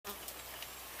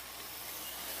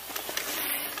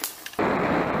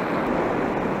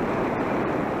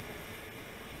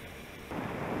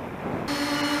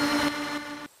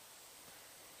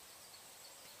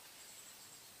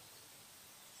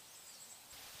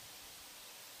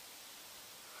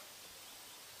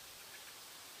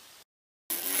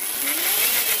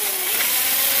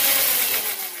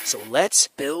So let's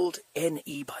build an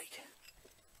e-bike.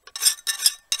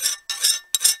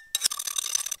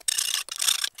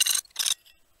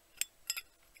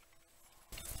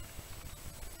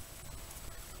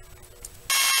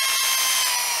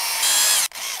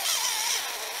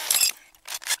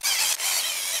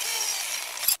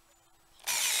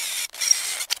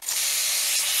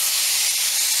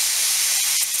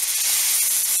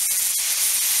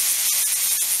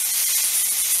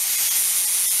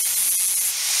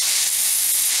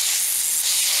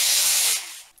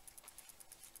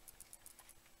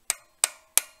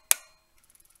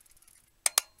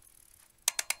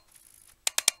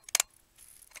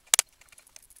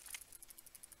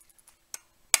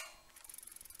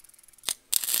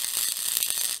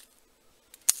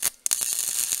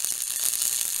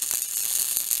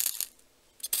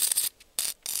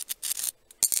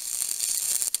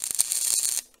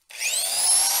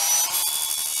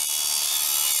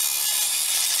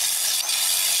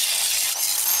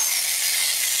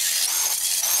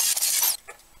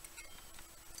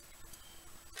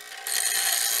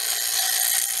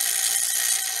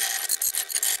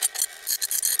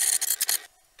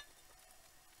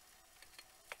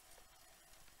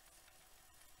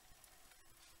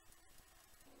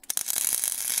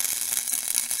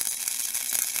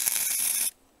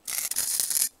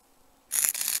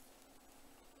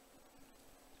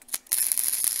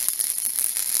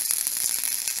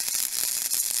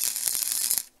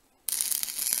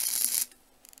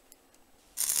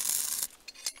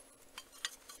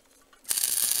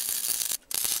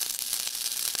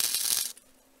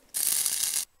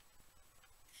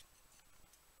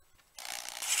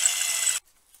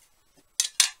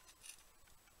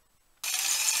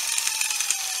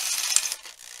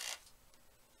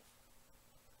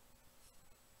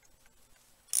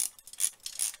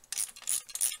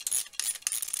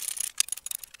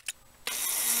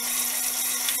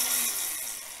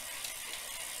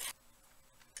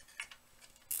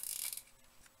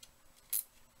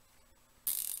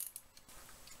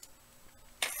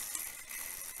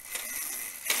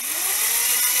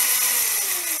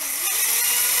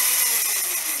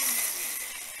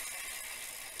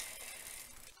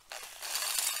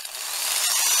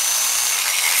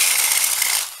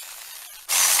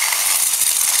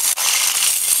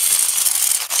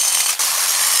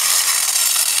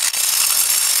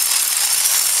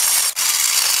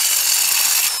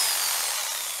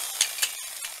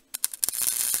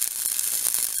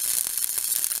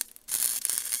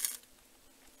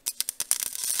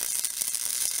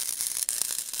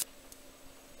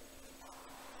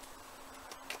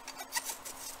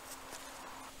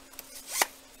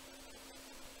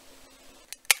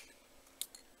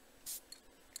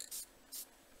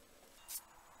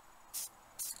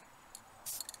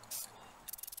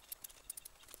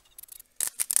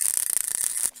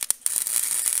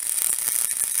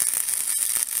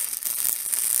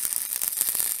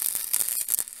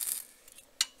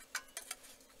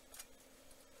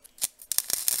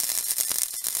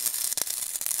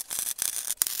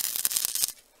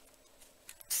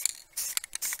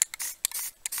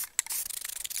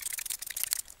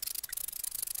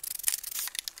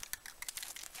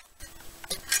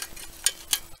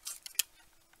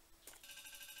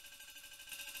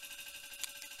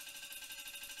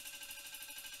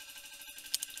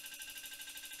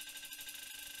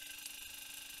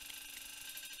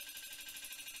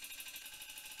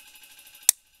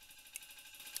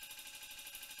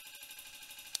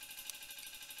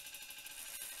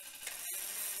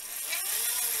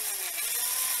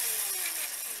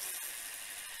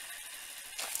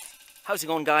 How's it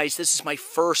going, guys? This is my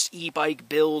first e-bike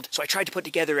build. So I tried to put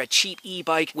together a cheap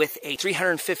e-bike with a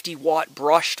 350 watt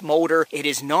brushed motor. It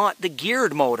is not the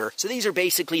geared motor. So these are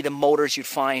basically the motors you'd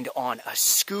find on a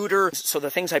scooter. So the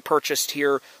things I purchased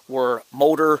here were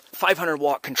motor, 500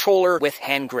 watt controller with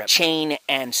hand grip, chain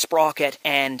and sprocket,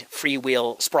 and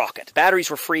freewheel sprocket. Batteries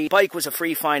were free. Bike was a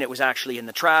free find. It was actually in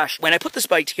the trash. When I put this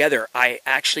bike together, I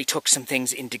actually took some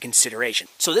things into consideration.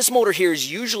 So this motor here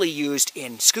is usually used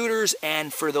in scooters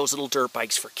and for those little dirt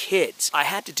bikes for kids. I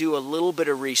had to do a little bit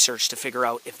of research to figure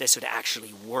out if this would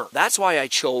actually work. That's why I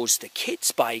chose the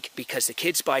kids bike, because the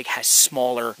kids bike has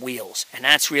smaller wheels, and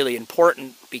that's really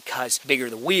important because the bigger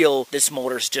the wheel, this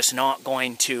motor's just not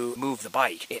going to move the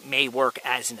bike. It may work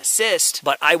as an assist,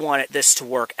 but I wanted this to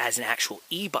work as an actual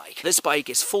e-bike. This bike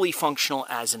is fully functional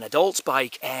as an adult's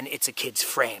bike, and it's a kid's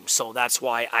frame, so that's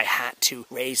why I had to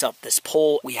raise up this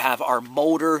pole. We have our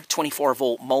motor, 24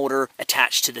 volt motor,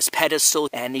 attached to this pedestal,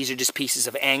 and these are just just pieces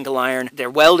of angle iron. They're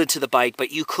welded to the bike,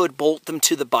 but you could bolt them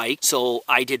to the bike. So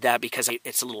I did that because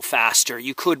it's a little faster.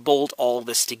 You could bolt all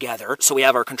this together. So we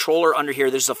have our controller under here.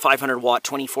 There's a 500 watt,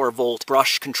 24 volt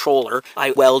brush controller.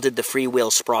 I welded the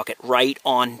freewheel sprocket right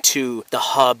onto the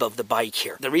hub of the bike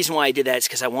here. The reason why I did that is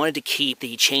because I wanted to keep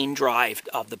the chain drive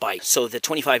of the bike. So the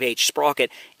 25H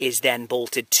sprocket is then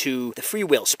bolted to the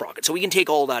freewheel sprocket. So we can take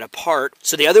all that apart.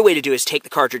 So the other way to do is take the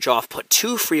cartridge off, put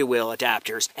 2 freewheel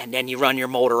adapters, and then you run your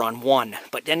motor on one.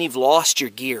 But then you've lost your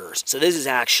gears. So this is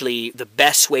actually the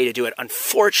best way to do it.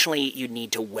 Unfortunately, you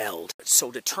need to weld.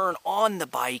 So to turn on the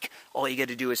bike, all you got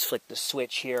to do is flick the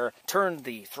switch here, turn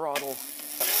the throttle.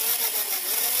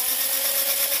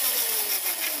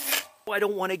 I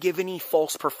don't want to give any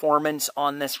false performance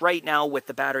on this right now with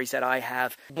the batteries that I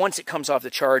have. Once it comes off the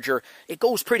charger, it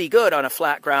goes pretty good on a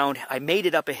flat ground. I made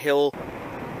it up a hill.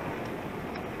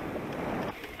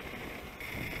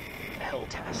 Hill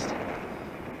test.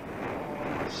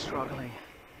 Oh, struggling.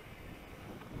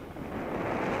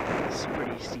 It's a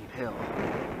pretty steep hill.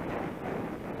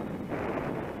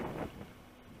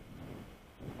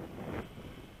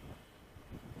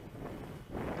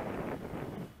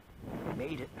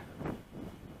 Made it.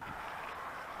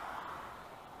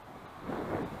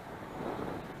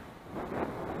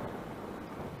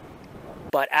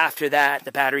 But after that,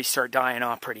 the batteries start dying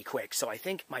off pretty quick. So I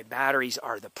think my batteries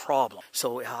are the problem.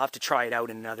 So I'll have to try it out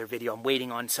in another video. I'm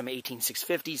waiting on some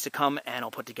 18650s to come, and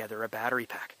I'll put together a battery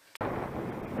pack.